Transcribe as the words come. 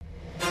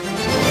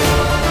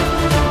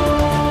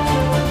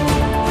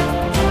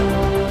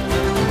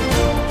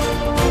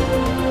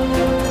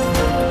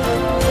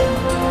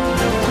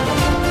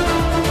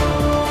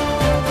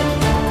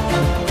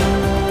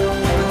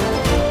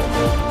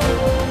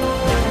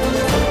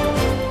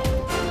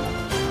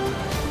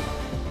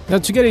Now,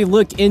 to get a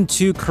look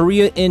into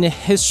Korea in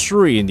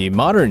history, in the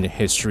modern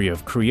history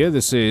of Korea,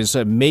 this is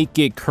Make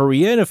It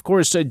Korea. And of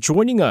course,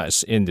 joining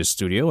us in the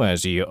studio,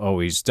 as he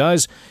always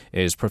does,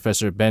 is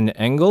Professor Ben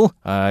Engel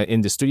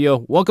in the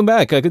studio. Welcome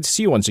back. Good to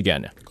see you once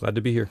again. Glad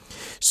to be here.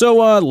 So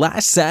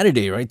last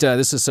Saturday, right,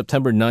 this is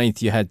September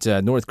 9th, you had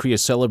North Korea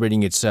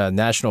celebrating its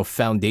National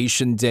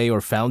Foundation Day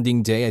or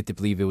Founding Day. I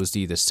believe it was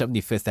the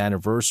 75th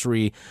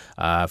anniversary.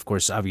 Of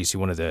course, obviously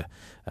one of the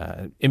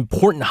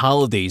important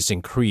holidays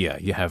in Korea.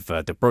 You have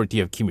the birthday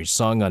of Kim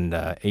Il-sung on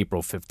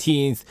April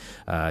 15th,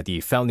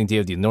 the founding day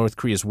of the North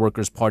Korea's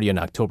Workers' Party on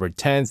October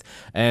 10th.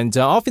 And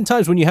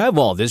oftentimes when you have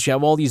all this, you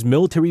have all these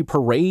military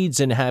parades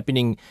and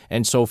happening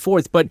and so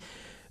forth. But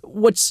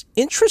what's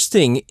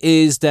interesting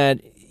is that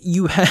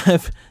you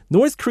have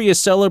North Korea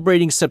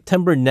celebrating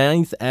September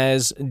 9th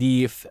as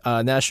the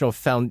National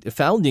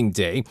Founding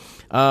Day,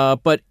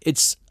 but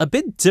it's a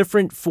bit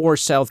different for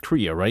South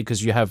Korea, right?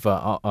 Because you have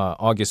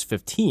August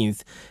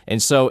 15th,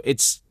 and so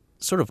it's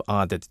sort of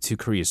odd that the two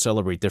Koreas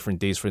celebrate different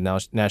days for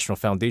National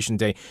Foundation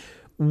Day.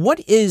 What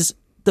is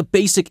the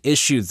basic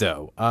issue,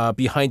 though,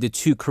 behind the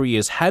two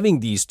Koreas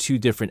having these two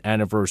different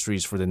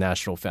anniversaries for the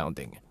national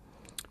founding?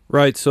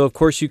 Right. So, of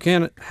course, you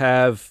can't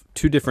have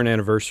two different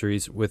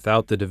anniversaries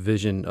without the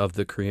division of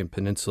the Korean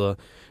peninsula.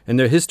 And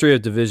their history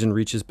of division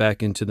reaches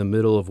back into the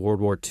middle of World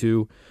War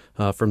II.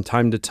 From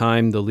time to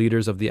time, the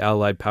leaders of the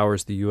Allied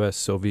powers, the U.S.,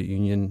 Soviet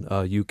Union,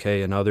 UK,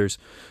 and others,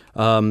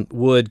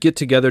 would get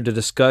together to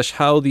discuss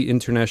how the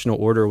international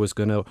order was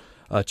going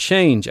to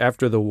change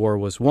after the war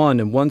was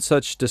won. And one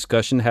such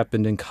discussion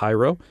happened in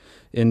Cairo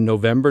in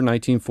November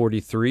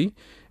 1943.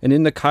 And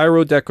in the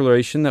Cairo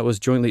Declaration that was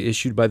jointly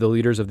issued by the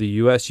leaders of the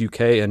U.S., UK,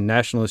 and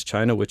Nationalist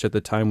China, which at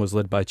the time was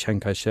led by Chiang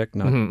Kai-shek,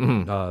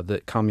 not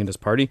the Communist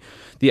Party,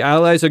 the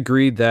Allies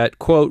agreed that,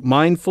 quote,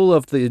 mindful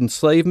of the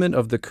enslavement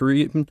of the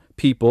Korean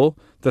people,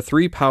 the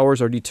three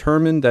powers are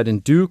determined that in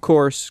due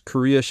course,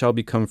 Korea shall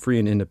become free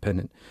and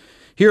independent.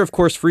 Here, of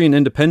course, free and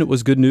independent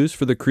was good news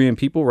for the Korean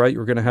people, right?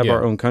 We're going to have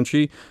our own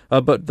country.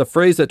 But the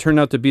phrase that turned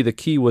out to be the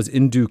key was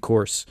in due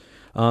course.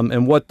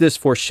 And what this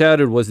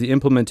foreshadowed was the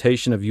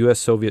implementation of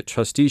U.S.-Soviet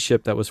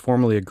trusteeship that was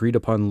formally agreed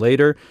upon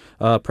later.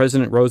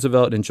 President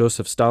Roosevelt and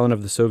Joseph Stalin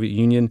of the Soviet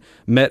Union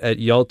met at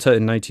Yalta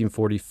in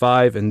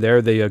 1945, and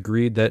there they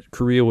agreed that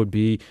Korea would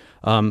be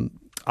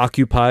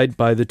occupied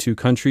by the two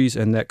countries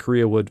and that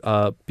Korea would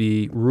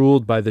be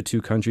ruled by the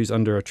two countries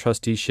under a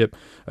trusteeship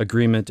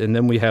agreement. And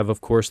then we have,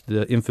 of course,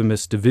 the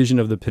infamous division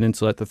of the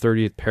peninsula at the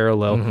 30th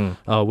parallel,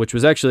 which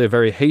was actually a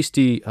very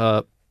hasty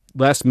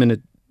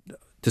last-minute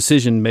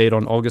decision made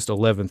on August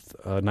 11th,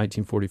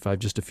 1945,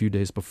 just a few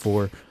days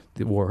before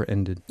the war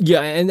ended.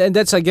 Yeah, and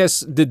that's, I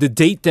guess, the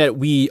date that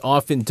we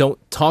often don't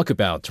talk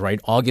about, right?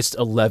 August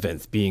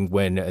 11th being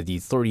when the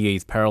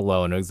 38th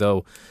parallel, and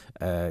although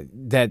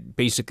that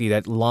basically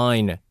that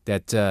line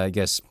that, I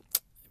guess,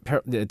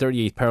 the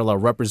 38th parallel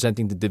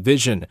representing the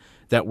division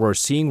that we're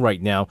seeing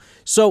right now.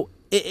 So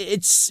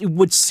it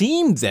would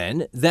seem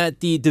then that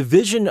the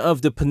division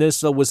of the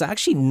peninsula was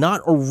actually not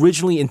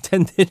originally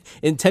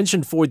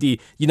intentioned for the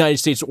United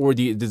States or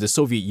the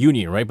Soviet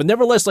Union, right? But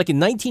nevertheless, like in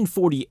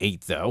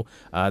 1948, though,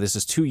 this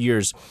is 2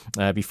 years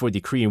before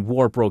the Korean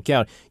War broke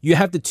out, you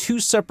have the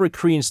two separate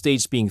Korean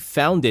states being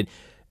founded.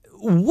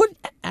 What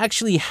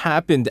actually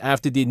happened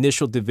after the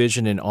initial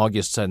division in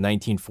August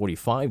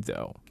 1945,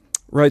 though?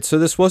 Right, so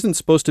this wasn't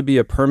supposed to be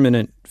a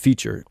permanent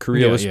feature.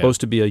 Korea was supposed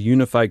to be a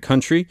unified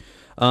country,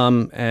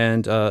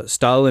 and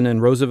Stalin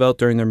and Roosevelt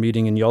during their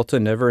meeting in Yalta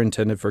never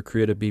intended for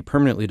Korea to be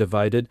permanently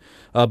divided,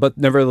 but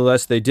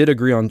nevertheless they did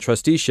agree on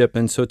trusteeship,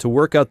 and so to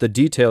work out the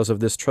details of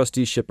this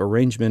trusteeship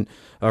arrangement,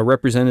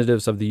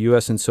 representatives of the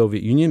U.S. and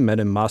Soviet Union met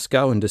in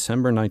Moscow in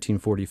December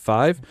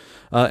 1945,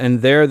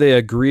 and there they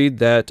agreed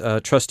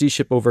that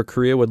trusteeship over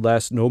Korea would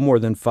last no more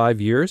than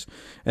 5 years,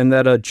 and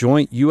that a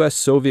joint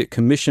U.S.-Soviet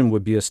commission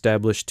would be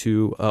established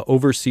to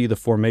oversee the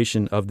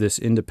formation of this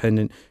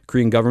independent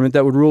Korean government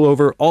that would rule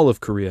over all of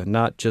Korea,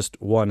 not just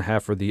one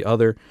half or the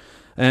other.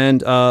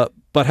 And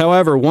but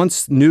however,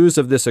 once news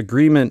of this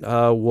agreement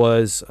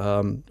was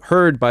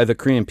heard by the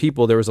Korean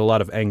people, there was a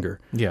lot of anger.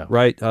 Yeah.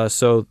 Right.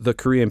 So the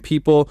Korean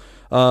people,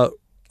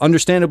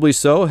 understandably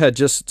so, had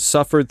just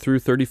suffered through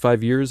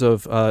 35 years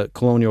of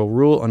colonial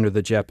rule under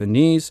the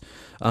Japanese.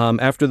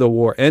 After the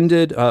war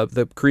ended,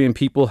 the Korean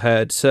people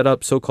had set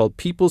up so-called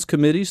people's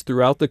committees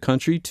throughout the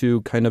country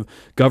to kind of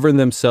govern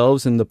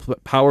themselves in the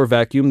power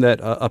vacuum that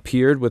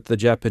appeared with the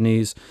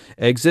Japanese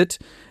exit.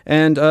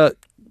 And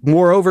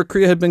moreover,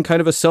 Korea had been kind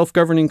of a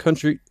self-governing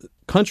country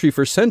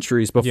for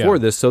centuries before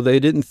this, so they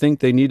didn't think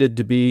they needed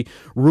to be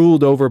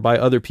ruled over by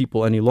other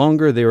people any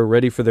longer. They were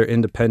ready for their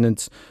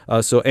independence.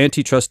 So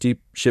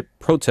anti-trusteeship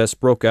protests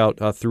broke out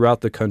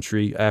throughout the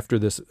country after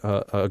this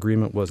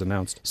agreement was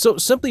announced. So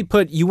simply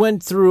put, you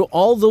went through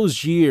all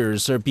those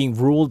years of being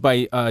ruled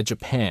by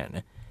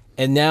Japan.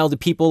 And now the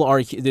people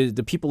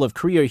of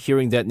Korea are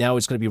hearing that now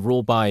it's going to be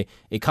ruled by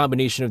a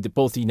combination of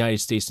both the United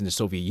States and the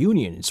Soviet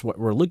Union. It's what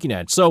we're looking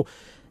at. So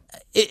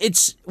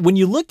it's when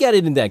you look at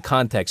it in that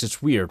context,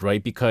 it's weird,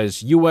 right?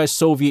 Because U.S.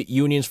 Soviet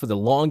unions for the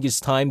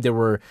longest time they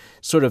were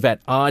sort of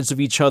at odds of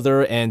each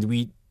other, and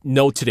we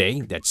know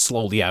today that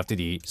slowly after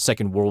the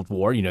Second World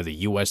War, the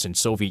U.S. and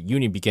Soviet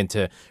Union began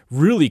to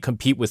really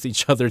compete with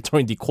each other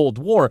during the Cold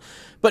War.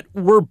 But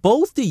were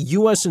both the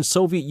U.S. and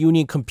Soviet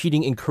Union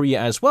competing in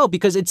Korea as well?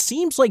 Because it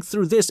seems like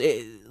through this,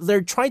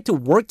 they're trying to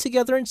work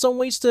together in some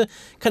ways to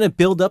kind of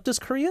build up this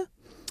Korea?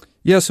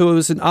 Yeah, so it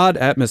was an odd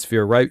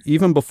atmosphere, right?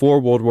 Even before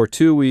World War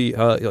II,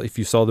 if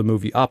you saw the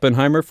movie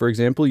Oppenheimer, for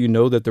example, you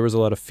know that there was a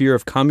lot of fear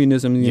of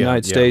communism in the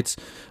United States.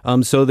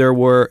 So there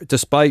were,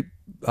 despite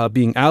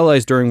being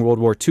allies during World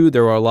War II,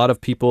 there were a lot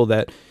of people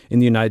that in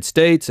the United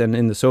States and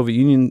in the Soviet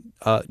Union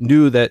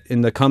knew that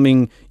in the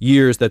coming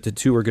years that the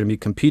two were going to be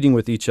competing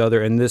with each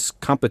other. And this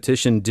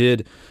competition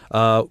did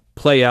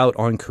play out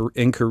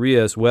in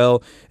Korea as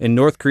well. In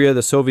North Korea,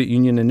 the Soviet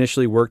Union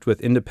initially worked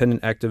with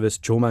independent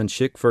activist Cho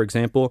Man-sik, for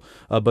example,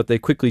 but they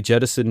quickly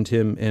jettisoned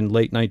him in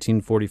late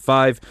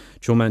 1945.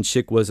 Cho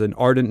Man-sik was an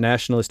ardent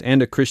nationalist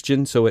and a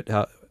Christian, so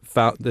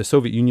the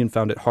Soviet Union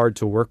found it hard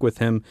to work with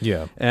him.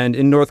 Yeah. And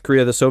in North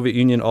Korea, the Soviet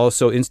Union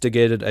also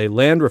instigated a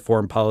land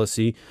reform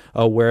policy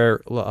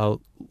where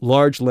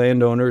large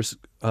landowners,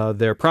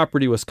 their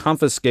property was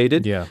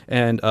confiscated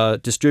and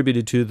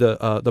distributed to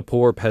the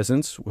poor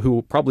peasants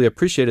who probably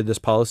appreciated this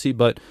policy.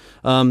 But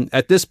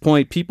at this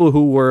point, people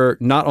who were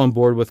not on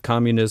board with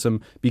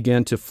communism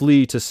began to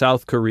flee to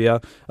South Korea,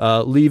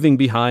 leaving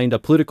behind a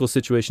political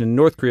situation in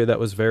North Korea that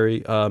was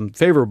very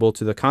favorable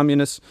to the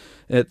communists.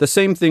 The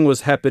same thing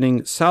was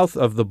happening south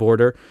of the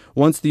border.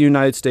 Once the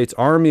United States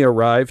Army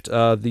arrived,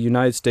 the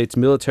United States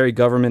military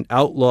government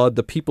outlawed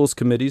the people's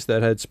committees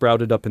that had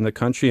sprouted up in the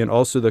country, and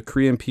also the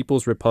Korean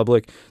People's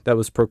Republic that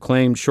was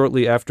proclaimed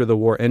shortly after the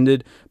war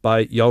ended by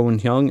Yeo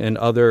Eun-hyung and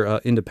other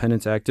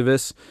independence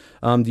activists.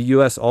 The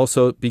U.S.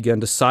 also began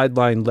to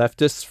sideline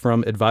leftists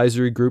from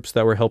advisory groups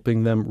that were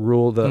helping them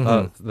rule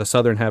the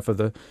southern half of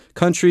the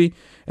country.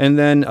 And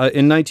then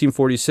in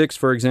 1946,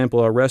 for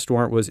example, an arrest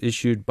warrant was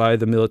issued by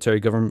the military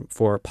government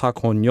for Park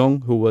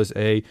Hon-young, who was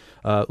a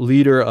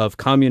leader of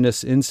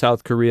communists in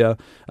South Korea,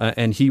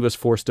 and he was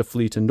forced to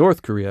flee to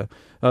North Korea.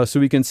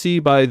 So we can see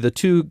by the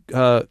two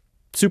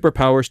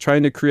superpowers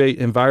trying to create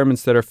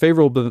environments that are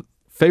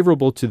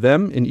favorable to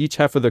them in each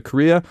half of the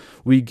Korea,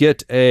 we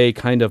get a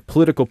kind of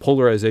political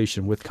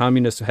polarization with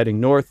communists heading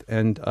north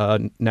and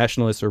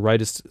nationalists or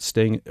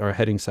rightists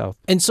heading south.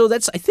 And so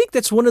I think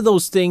that's one of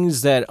those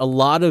things that a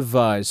lot of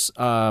us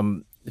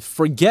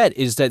forget,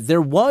 is that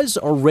there was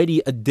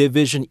already a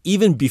division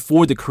even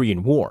before the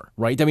Korean War,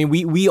 right? I mean,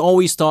 we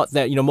always thought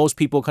that, most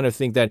people kind of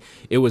think that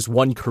it was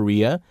one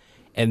Korea,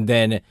 and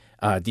then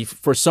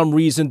for some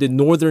reason, the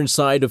northern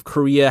side of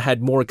Korea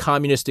had more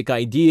communistic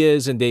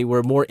ideas, and they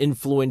were more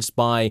influenced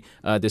by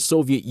the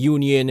Soviet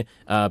Union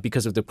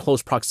because of the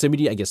close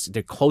proximity. I guess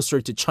they're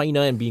closer to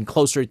China and being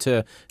closer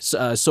to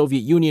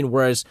Soviet Union,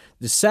 whereas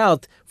the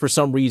South, for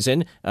some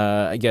reason,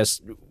 I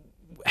guess,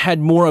 had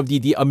more of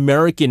the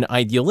American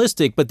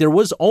idealistic. But there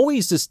was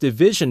always this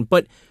division.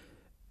 But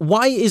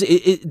why is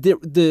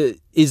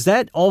is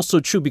that also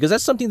true? Because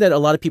that's something that a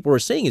lot of people are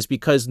saying, is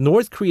because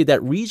North Korea,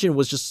 that region,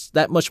 was just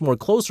that much more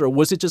closer. Or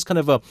was it just kind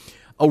of a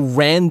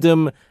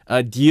random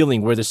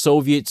dealing where the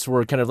Soviets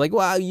were kind of like,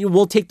 well,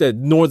 we'll take the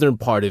northern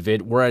part of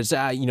it, whereas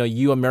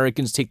you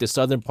Americans take the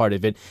southern part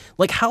of it?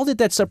 Like, how did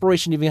that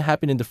separation even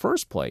happen in the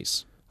first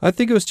place? I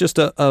think it was just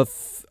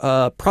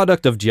a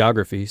product of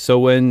geography. So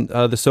when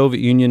the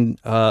Soviet Union,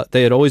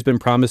 they had always been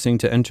promising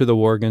to enter the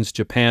war against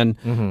Japan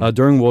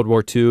during World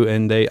War II,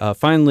 and they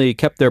finally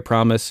kept their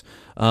promise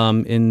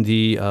in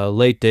the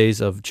late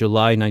days of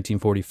July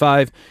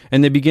 1945,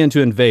 and they began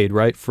to invade,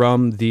 right,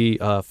 from the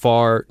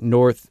far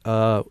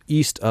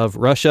east of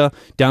Russia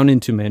down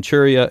into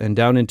Manchuria and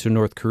down into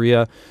North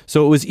Korea.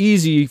 So it was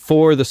easy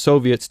for the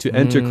Soviets to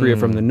enter Korea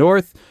from the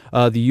north.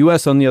 The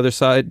U.S. on the other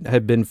side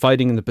had been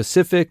fighting in the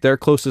Pacific. Their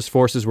closest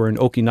forces were in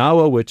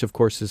Okinawa, which of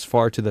course is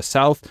far to the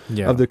south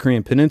of the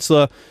Korean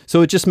Peninsula.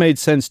 So it just made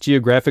sense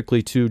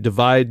geographically to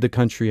divide the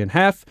country in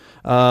half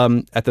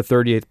at the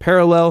 38th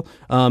parallel,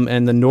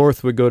 and the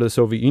north would go to the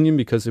Soviet Union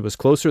because it was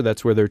closer.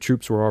 That's where their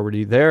troops were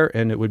already there,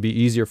 and it would be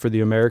easier for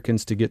the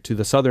Americans to get to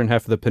the southern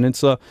half of the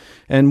peninsula.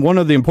 And one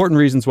of the important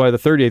reasons why the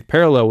 38th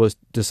parallel was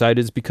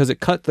decided is because it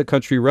cut the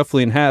country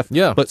roughly in half,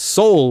 but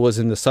Seoul was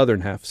in the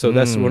southern half. So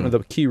that's one of the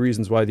key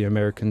reasons why the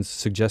Americans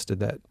suggested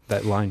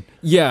that line.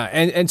 Yeah,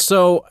 and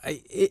so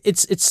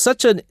it's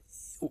such a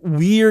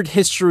weird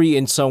history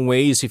in some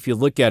ways if you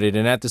look at it,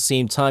 and at the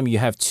same time you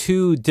have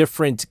two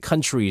different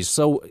countries,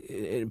 so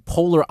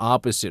polar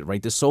opposite,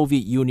 right? The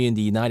Soviet Union,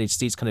 the United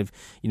States, kind of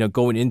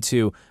going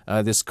into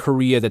this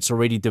Korea that's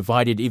already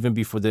divided even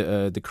before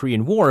the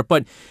Korean War.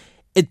 But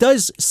it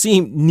does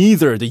seem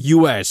neither the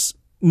U.S.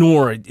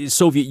 nor the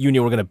Soviet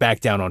Union were going to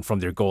back down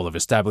from their goal of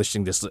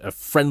establishing this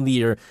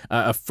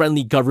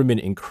friendly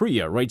government in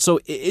Korea, right? So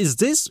is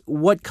this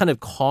what kind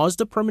of caused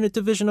the permanent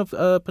division of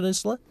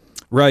Peninsula?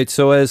 Right.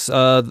 So as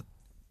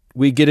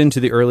we get into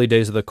the early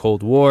days of the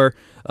Cold War.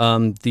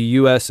 The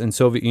U.S. and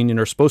Soviet Union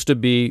are supposed to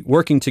be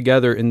working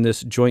together in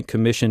this joint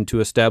commission to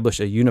establish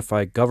a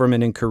unified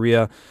government in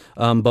Korea.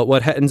 But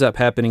what ends up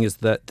happening is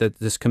that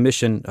this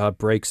commission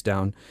breaks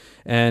down.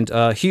 And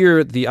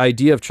here, the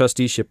idea of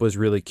trusteeship was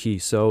really key.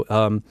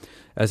 So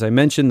as I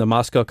mentioned, the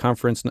Moscow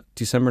Conference,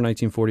 December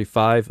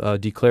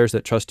 1945, declares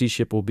that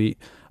trusteeship will be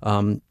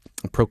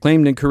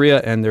proclaimed in Korea,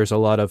 and there's a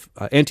lot of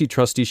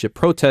anti-trusteeship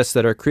protests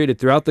that are created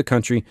throughout the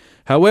country.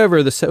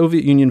 However, the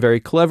Soviet Union very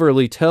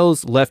cleverly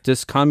tells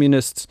leftists,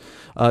 communists,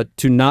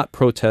 to not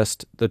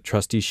protest the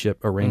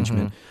trusteeship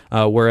arrangement,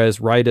 whereas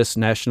rightist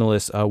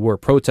nationalists were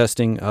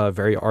protesting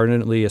very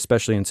ardently,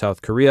 especially in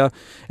South Korea.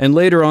 And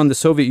later on, the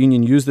Soviet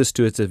Union used this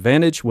to its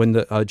advantage. When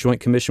the Joint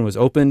Commission was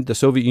opened, the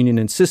Soviet Union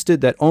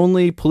insisted that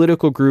only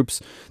political groups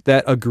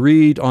that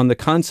agreed on the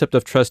concept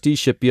of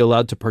trusteeship be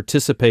allowed to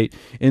participate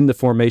in the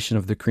formation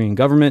of the Korean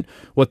government.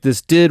 What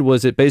this did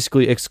was it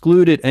basically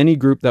excluded any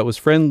group that was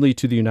friendly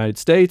to the United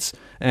States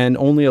and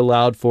only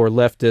allowed for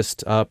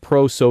leftist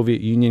pro-Soviet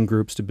Union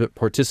groups to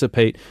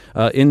participate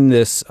in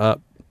this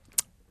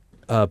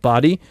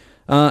body.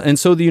 And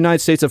so the United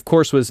States, of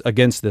course, was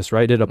against this,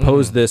 right? It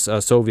opposed this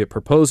Soviet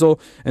proposal.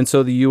 And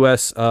so the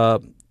U.S.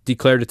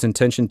 Declared its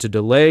intention to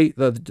delay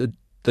the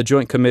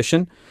Joint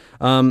Commission.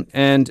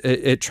 And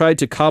it tried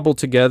to cobble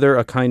together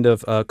a kind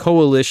of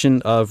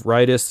coalition of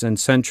rightists and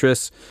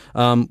centrists,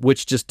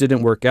 which just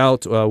didn't work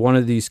out. One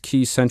of these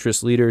key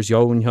centrist leaders,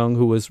 Yeo Eun-hyung,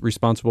 who was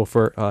responsible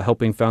for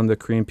helping found the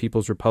Korean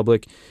People's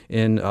Republic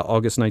in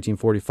August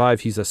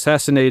 1945, he's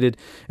assassinated.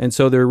 And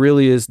so there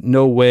really is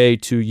no way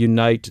to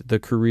unite the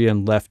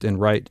Korean left and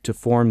right to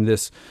form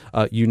this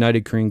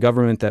united Korean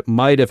government that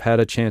might have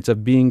had a chance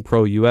of being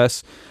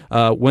pro-U.S.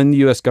 When the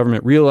U.S.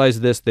 government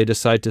realized this, they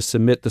decided to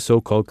submit the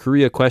so-called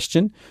Korea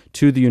Question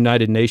to the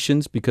United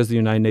Nations, because the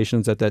United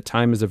Nations at that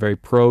time is a very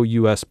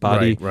pro-U.S.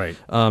 body. Right.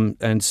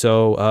 And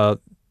so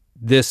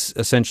this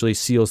essentially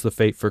seals the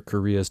fate for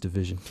Korea's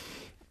division.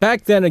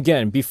 Back then,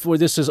 again, before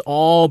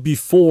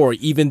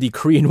even the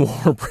Korean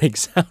War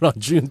breaks out on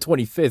June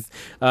 25th,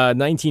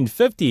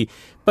 1950.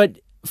 But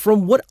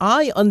from what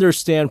I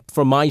understand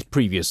from my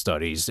previous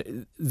studies,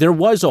 there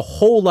was a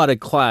whole lot of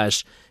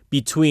clash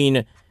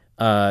between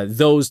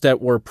those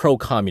that were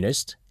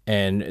pro-communist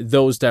and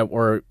those that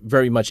were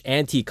very much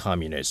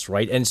anti-communist,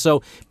 right? And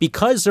so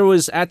because there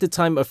was, at the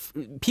time,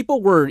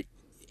 people were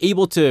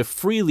able to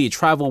freely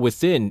travel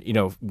within,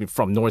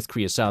 from North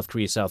Korea, South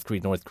Korea,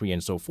 North Korea,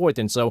 and so forth.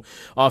 And so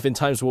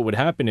oftentimes what would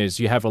happen is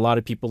you have a lot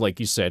of people, like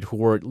you said,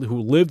 who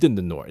lived in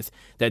the North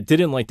that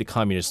didn't like the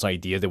communist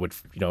idea. They would,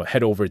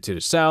 head over to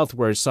the South,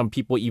 where some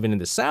people even in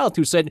the South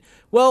who said,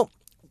 well,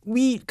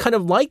 we kind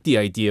of liked the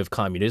idea of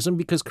communism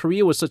because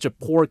Korea was such a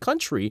poor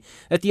country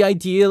that the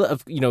idea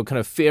of, kind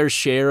of fair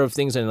share of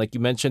things. And like you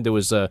mentioned, there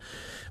was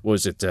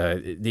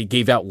they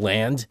gave out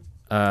land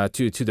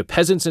to the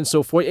peasants and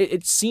so forth.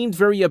 It seemed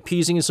very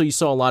appeasing. And so you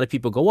saw a lot of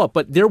people go up.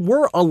 But there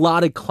were a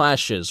lot of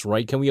clashes,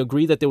 right? Can we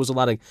agree that there was a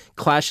lot of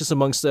clashes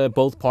amongst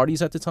both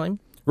parties at the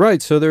time?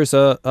 Right. So there's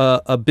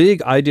a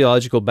big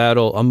ideological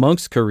battle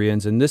amongst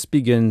Koreans, and this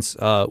begins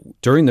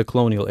during the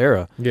colonial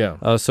era.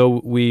 Yeah. So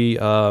we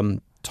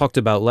talked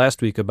about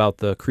last week about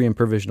the Korean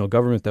Provisional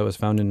Government that was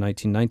founded in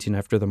 1919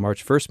 after the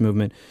March 1st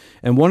movement.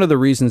 And one of the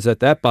reasons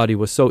that body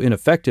was so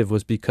ineffective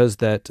was because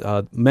that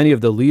many of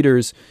the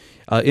leaders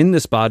in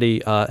this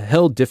body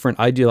held different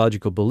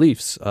ideological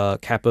beliefs,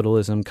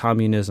 capitalism,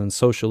 communism,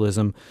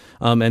 socialism,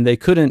 and they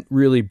couldn't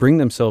really bring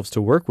themselves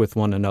to work with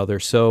one another.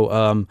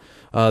 So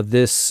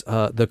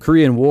the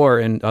Korean War,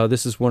 and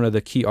this is one of the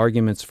key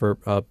arguments for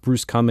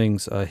Bruce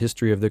Cummings'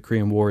 history of the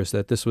Korean War, is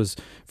that this was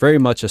very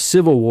much a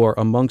civil war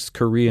amongst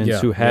Koreans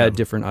who had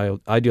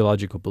different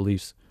ideological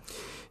beliefs.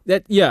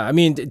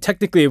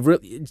 Technically,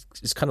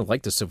 it's kind of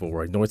like the Civil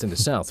War, North and the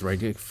South,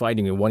 right?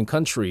 Fighting in one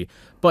country.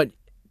 But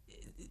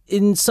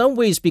in some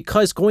ways,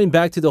 because going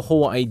back to the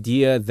whole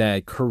idea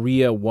that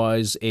Korea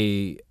was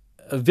a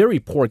very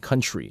poor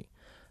country,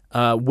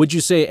 would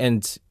you say,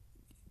 and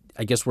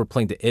I guess we're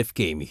playing the if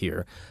game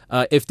here,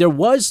 if there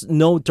was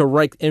no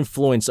direct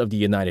influence of the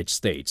United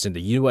States and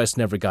the U.S.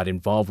 never got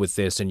involved with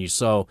this, and you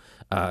saw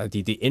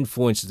the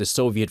influence of the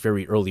Soviet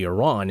very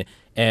earlier on,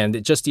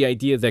 and just the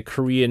idea that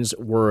Koreans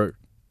were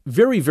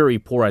very, very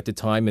poor at the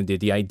time, and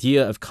the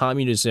idea of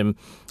communism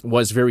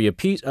was very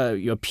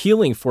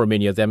appealing for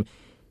many of them,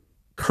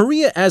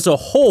 Korea as a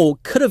whole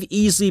could have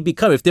easily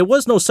become, if there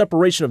was no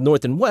separation of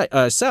North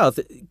and South,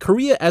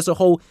 Korea as a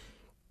whole,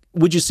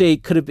 would you say,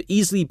 could have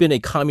easily been a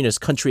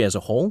communist country as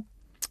a whole?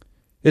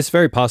 It's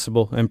very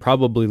possible and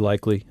probably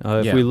likely.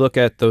 If we look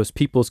at those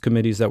people's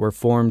committees that were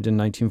formed in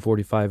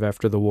 1945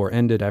 after the war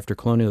ended, after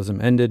colonialism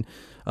ended,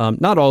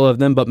 not all of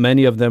them, but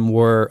many of them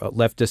were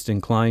leftist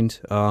inclined.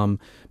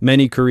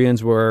 Many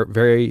Koreans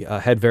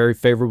had very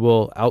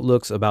favorable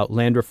outlooks about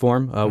land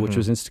reform, which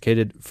was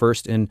instigated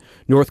first in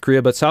North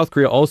Korea, but South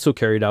Korea also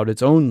carried out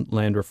its own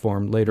land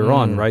reform later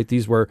on, right?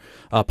 These were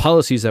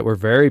policies that were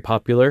very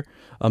popular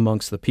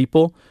amongst the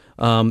people.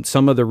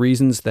 Some of the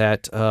reasons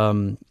that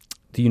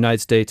the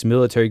United States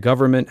military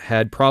government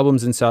had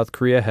problems in South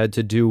Korea had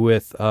to do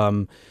with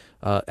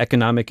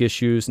economic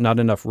issues, not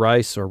enough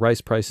rice or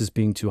rice prices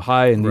being too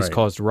high, and these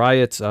caused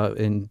riots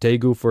in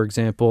Daegu, for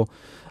example.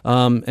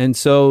 And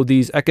so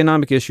these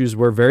economic issues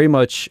were very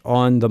much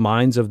on the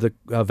minds of the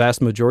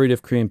vast majority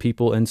of Korean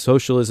people, and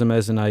socialism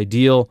as an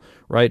ideal,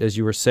 right, as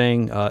you were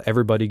saying,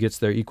 everybody gets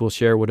their equal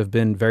share, would have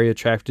been very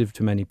attractive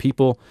to many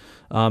people.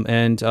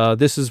 And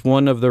this is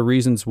one of the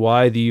reasons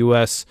why the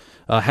U.S.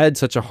 Had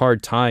such a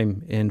hard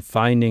time in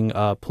finding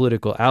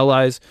political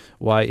allies,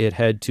 why it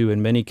had to,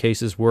 in many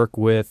cases, work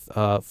with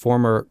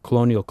former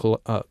colonial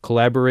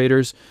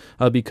collaborators,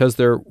 because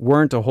there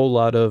weren't a whole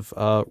lot of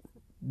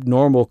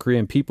normal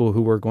Korean people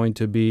who were going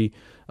to be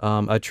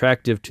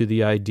attractive to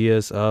the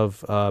ideas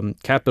of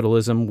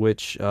capitalism,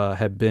 which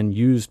had been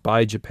used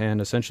by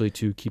Japan essentially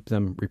to keep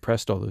them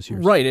repressed all those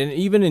years. Right, and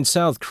even in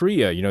South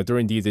Korea,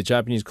 during the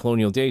Japanese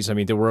colonial days, I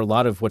mean, there were a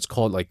lot of what's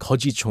called like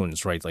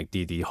kojichons, right, like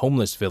the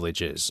homeless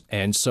villages.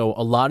 And so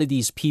a lot of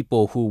these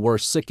people who were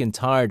sick and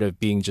tired of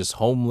being just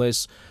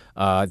homeless,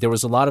 there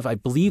was a lot of, I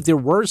believe there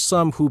were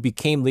some who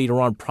became later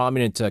on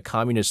prominent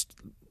communist,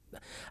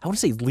 I want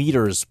to say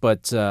leaders,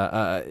 but,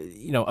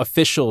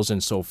 officials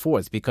and so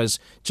forth, because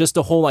just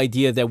the whole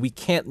idea that we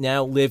can't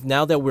now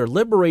that we're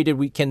liberated,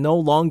 we can no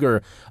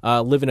longer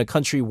live in a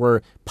country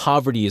where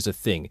poverty is a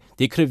thing.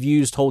 They could have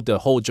used the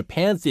whole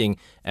Japan thing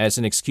as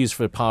an excuse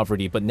for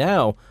poverty, but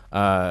now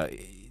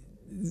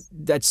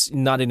that's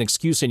not an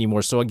excuse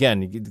anymore. So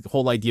again, the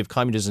whole idea of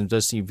communism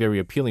does seem very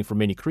appealing for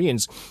many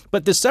Koreans.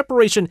 But the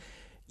separation,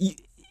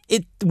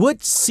 it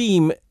would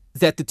seem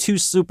that the two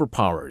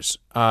superpowers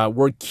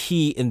were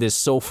key in this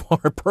so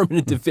far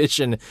permanent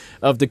division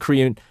of the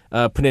Korean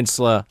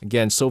peninsula,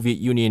 again, Soviet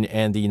Union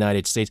and the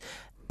United States.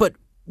 But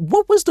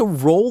what was the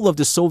role of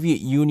the Soviet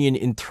Union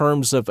in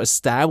terms of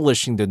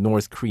establishing the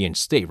North Korean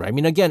state, right? I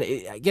mean, again,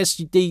 I guess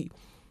they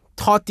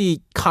taught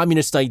the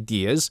communist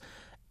ideas,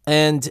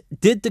 and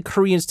did the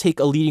Koreans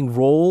take a leading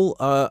role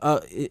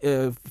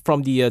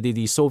from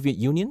the Soviet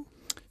Union?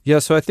 Yeah,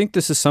 so I think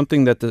this is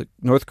something that the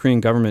North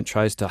Korean government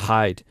tries to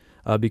hide.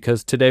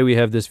 Because today we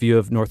have this view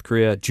of North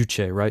Korea,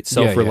 juche, right,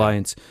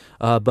 self-reliance.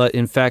 But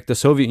in fact, the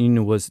Soviet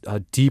Union was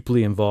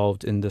deeply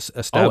involved in this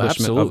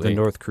establishment of the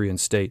North Korean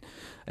state.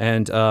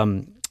 And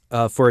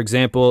for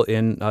example,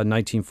 in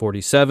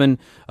 1947,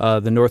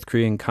 the North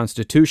Korean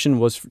Constitution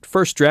was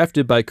first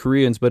drafted by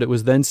Koreans, but it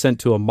was then sent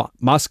to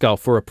Moscow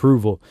for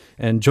approval.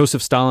 And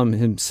Joseph Stalin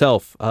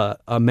himself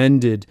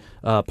amended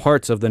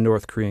parts of the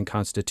North Korean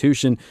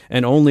Constitution,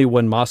 and only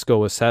when Moscow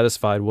was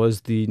satisfied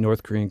was the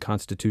North Korean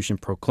Constitution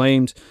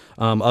proclaimed.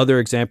 Other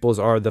examples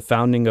are the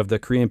founding of the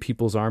Korean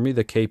People's Army,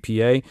 the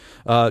KPA.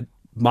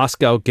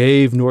 Moscow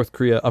gave North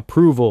Korea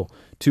approval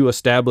to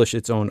establish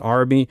its own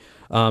army,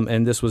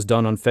 and this was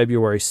done on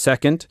February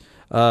 2nd,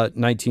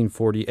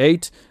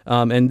 1948.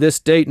 And this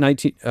date,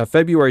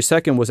 February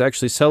 2nd, was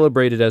actually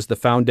celebrated as the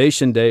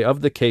foundation day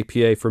of the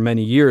KPA for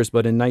many years,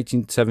 but in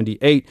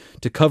 1978,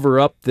 to cover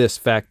up this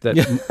fact that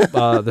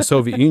the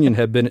Soviet Union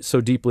had been so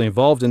deeply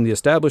involved in the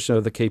establishment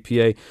of the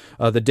KPA,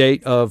 the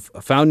date of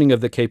founding of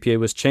the KPA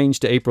was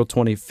changed to April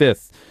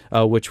 25th,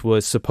 which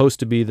was supposed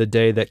to be the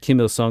day that Kim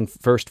Il-sung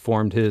first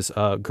formed his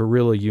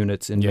guerrilla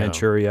units in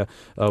Manchuria,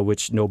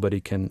 which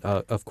nobody can,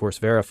 of course,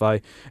 verify.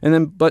 And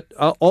then, but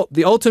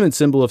the ultimate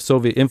symbol of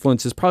Soviet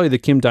influence is probably the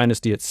Kim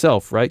dynasty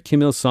itself, right?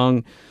 Kim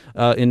Il-sung,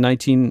 in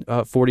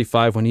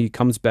 1945, when he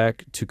comes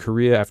back to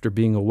Korea after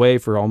being away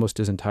for almost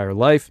his entire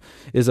life,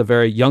 is a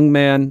very young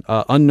man,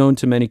 unknown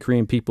to many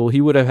Korean people.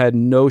 He would have had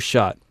no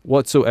shot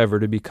whatsoever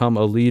to become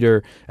a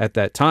leader at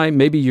that time,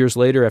 maybe years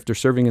later after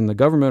serving in the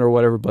government or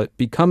whatever, but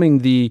becoming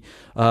the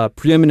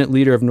preeminent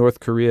leader of North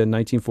Korea in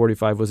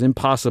 1945 was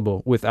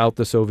impossible without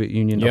the Soviet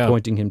Union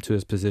appointing him to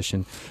his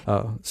position.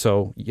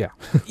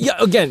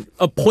 Again,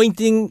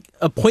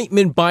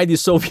 appointment by the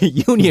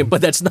Soviet Union,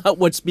 but that's not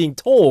what's being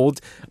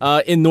told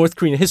in North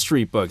Korean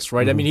history books,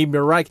 right? I mean,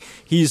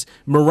 he's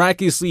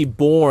miraculously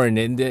born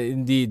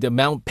in the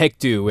Mount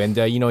Paektu, and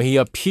he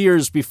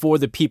appears before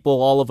the people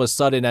all of a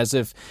sudden as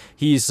if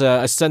he's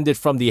ascended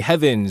from the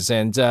heavens,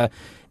 and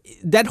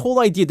that whole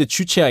idea, the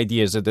Chuche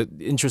idea, is an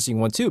interesting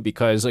one too,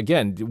 because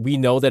again, we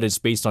know that it's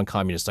based on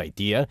communist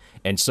idea,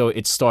 and so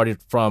it started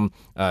from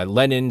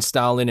Lenin,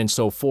 Stalin, and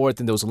so forth,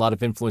 and there was a lot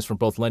of influence from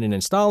both Lenin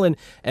and Stalin,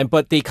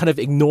 but they kind of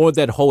ignored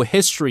that whole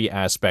history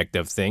aspect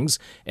of things.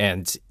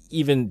 And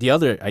even the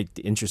other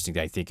interesting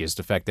thing, I think, is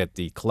the fact that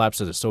the collapse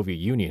of the Soviet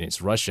Union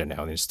is Russia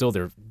now, and still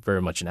they're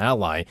very much an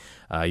ally,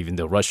 even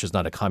though Russia's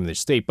not a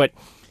communist state. But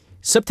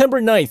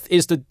September 9th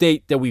is the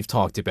date that we've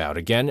talked about.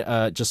 Again,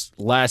 just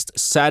last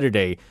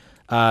Saturday,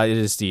 it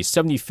is the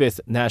 75th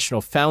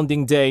National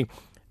Founding Day.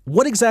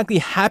 What exactly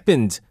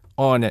happened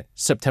on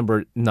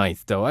September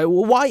 9th, though?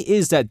 Why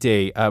is that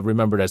day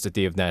remembered as the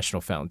day of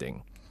national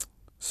founding?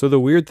 So the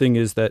weird thing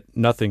is that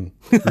nothing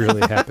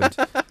really happened.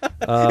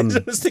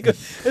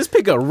 Let's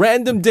pick a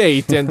random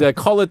date and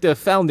call it the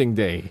founding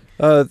day.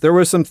 There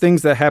were some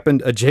things that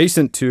happened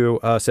adjacent to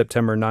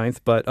September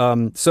 9th, but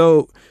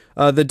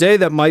the day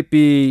that might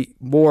be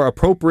more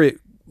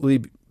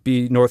appropriately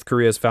be North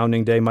Korea's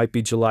founding day, might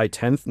be July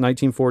 10th,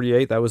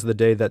 1948. That was the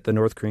day that the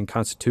North Korean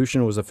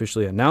Constitution was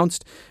officially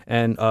announced,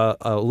 and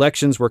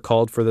elections were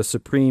called for the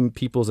Supreme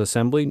People's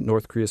Assembly,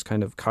 North Korea's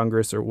kind of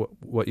Congress or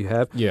what you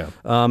have. Yeah.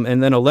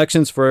 And then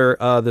elections for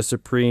the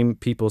Supreme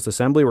People's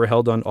Assembly were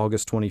held on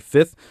August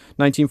 25th,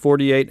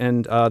 1948,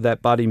 and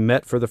that body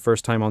met for the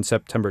first time on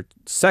September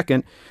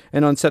 2nd.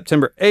 And on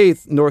September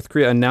 8th, North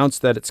Korea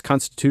announced that its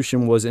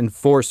constitution was in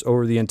force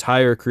over the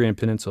entire Korean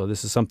peninsula.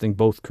 This is something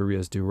both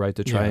Koreas do, right,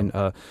 to try and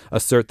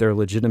assert their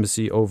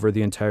legitimacy over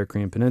the entire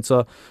Korean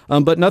peninsula.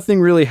 But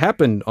nothing really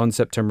happened on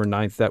September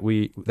 9th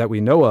that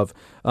we know of.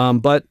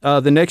 But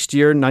the next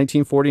year,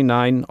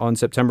 1949, on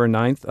September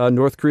 9th,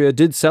 North Korea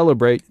did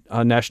celebrate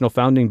National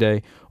Founding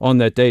Day on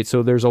that date.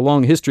 So there's a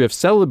long history of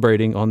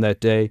celebrating on that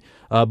day,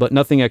 but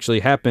nothing actually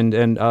happened.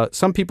 And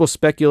some people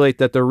speculate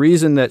that the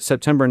reason that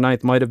September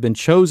 9th might have been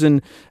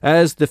chosen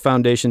as the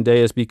foundation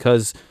day is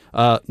because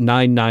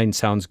 9/9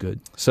 sounds good.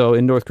 So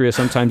in North Korea,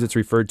 sometimes it's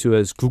referred to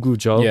as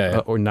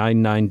Gugujeol or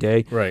 9/9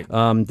 Day. Right.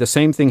 The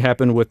same thing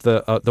happened with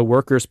the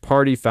Workers'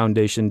 Party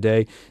Foundation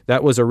Day.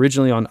 That was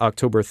originally on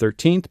October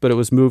 13th, but it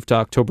was moved to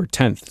October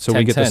 10th. So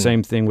we get the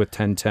same thing with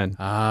 10/10.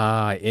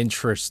 Ah,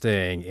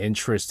 interesting.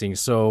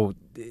 So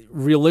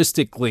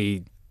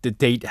realistically, the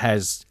date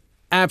has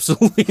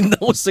absolutely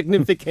no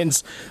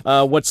significance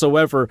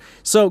whatsoever.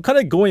 So kind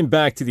of going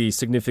back to the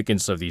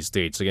significance of these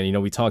dates,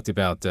 again, we talked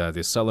about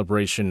the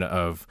celebration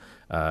of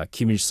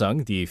Kim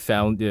Il-sung, the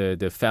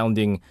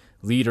founding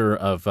leader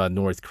of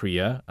North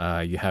Korea.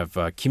 You have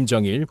Kim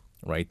Jong-il,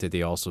 right?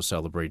 They also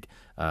celebrate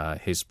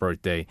his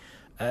birthday.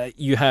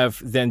 You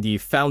have then the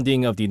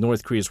founding of the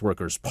North Korea's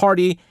Workers'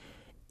 Party.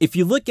 If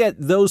you look at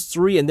those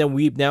three, and then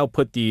we now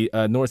put the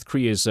North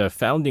Korea's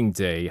founding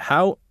day,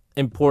 how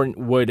important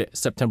would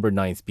September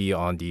 9th be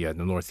on the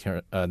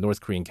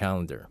North Korean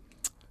calendar?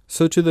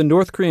 So to the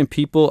North Korean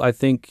people, I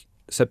think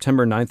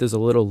September 9th is a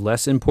little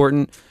less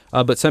important,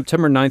 but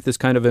September 9th is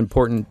kind of an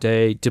important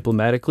day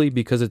diplomatically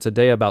because it's a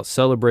day about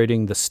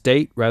celebrating the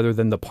state rather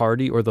than the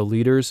party or the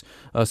leaders.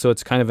 So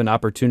it's kind of an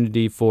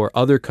opportunity for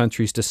other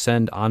countries to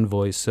send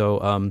envoys.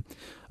 So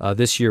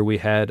this year we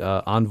had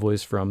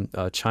envoys from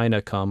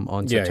China come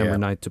on September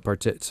 9th to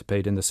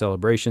participate in the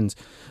celebrations.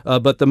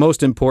 But the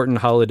most important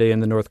holiday in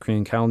the North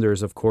Korean calendar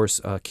is, of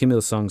course, Kim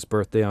Il-sung's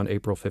birthday on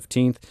April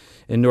 15th.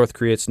 In North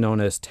Korea, it's known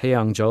as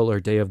Taeangjeol, or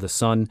Day of the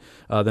Sun.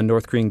 The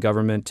North Korean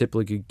government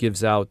typically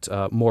gives out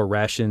more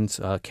rations,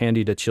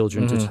 candy to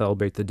children to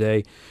celebrate the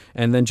day.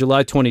 And then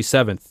July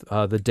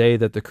 27th, the day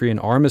that the Korean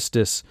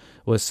armistice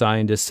was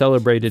signed, is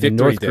celebrated in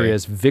North Korea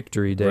as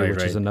Victory Day,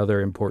 which is another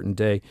important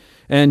day.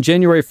 And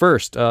January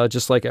 1st,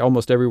 just like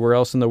almost everywhere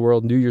else in the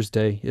world, New Year's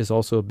Day is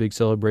also a big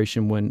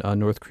celebration when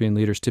North Korean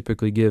leaders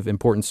typically give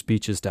important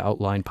speeches to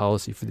outline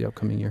policy for the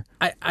upcoming year.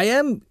 I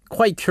am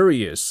quite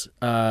curious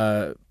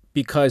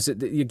because,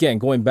 again,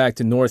 going back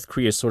to North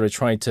Korea sort of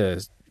trying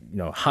to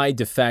hide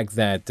the fact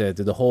that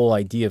the whole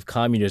idea of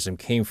communism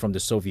came from the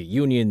Soviet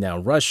Union, now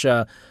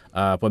Russia,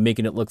 but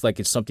making it look like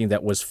it's something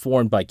that was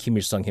formed by Kim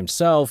Il-sung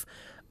himself.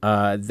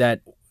 I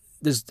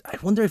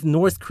wonder if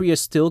North Korea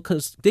still,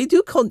 because they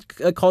do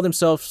call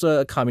themselves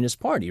a communist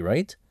party,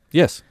 right?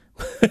 Yes,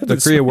 the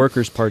Korea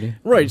Workers' Party.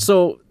 Right,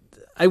 so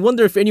I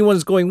wonder if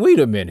anyone's going, wait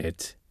a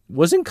minute,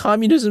 wasn't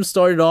communism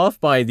started off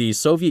by the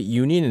Soviet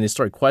Union and they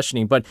started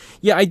questioning? But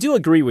yeah, I do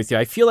agree with you.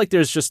 I feel like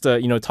there's just,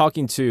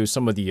 talking to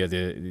some of the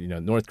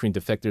North Korean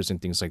defectors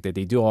and things like that,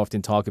 they do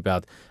often talk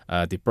about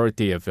the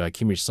birthday of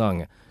Kim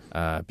Il-sung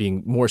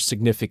being more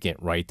significant,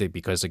 right?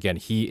 Because, again,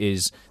 he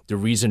is the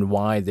reason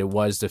why there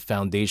was the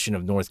foundation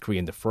of North Korea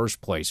in the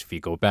first place, if you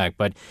go back.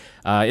 But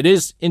it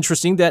is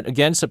interesting that,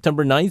 again,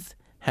 September 9th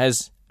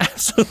has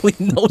absolutely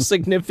no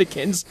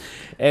significance.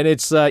 And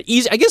it's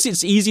easy. I guess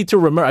it's easy to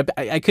remember.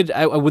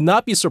 I would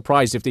not be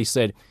surprised if they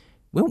said,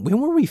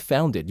 when were we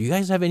founded? Do you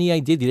guys have any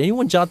idea? Did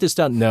anyone jot this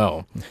down?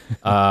 No.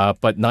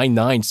 But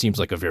 9/9 seems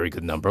like a very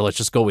good number. Let's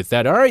just go with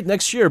that. All right,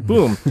 next year,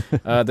 boom.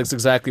 That's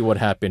exactly what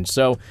happened.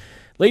 So,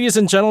 ladies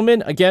and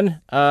gentlemen,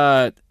 again,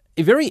 a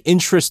very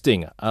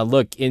interesting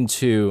look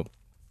into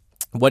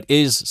what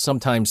is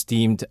oftentimes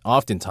deemed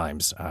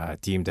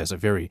as a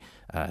very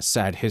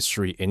sad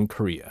history in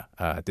Korea,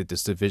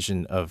 this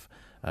division of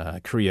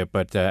Korea.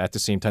 But at the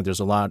same time, there's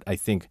a lot, I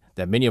think,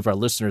 that many of our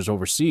listeners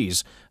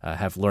overseas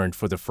have learned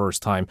for the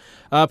first time.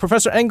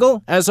 Professor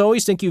Engel, as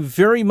always, thank you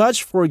very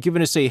much for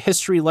giving us a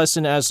history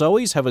lesson. As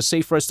always, have a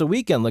safe rest of the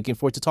weekend. Looking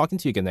forward to talking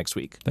to you again next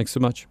week. Thanks so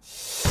much.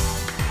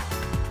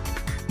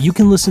 You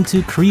can listen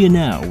to Korea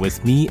Now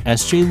with me,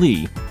 SJ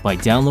Lee, by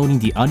downloading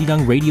the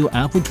Arirang Radio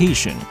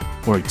application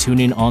or tune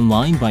in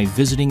online by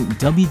visiting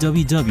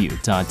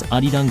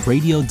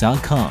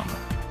www.arirangradio.com.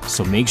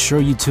 So make sure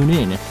you tune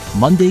in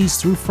Mondays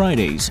through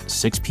Fridays,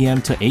 6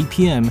 p.m. to 8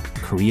 p.m.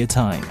 Korea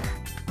time.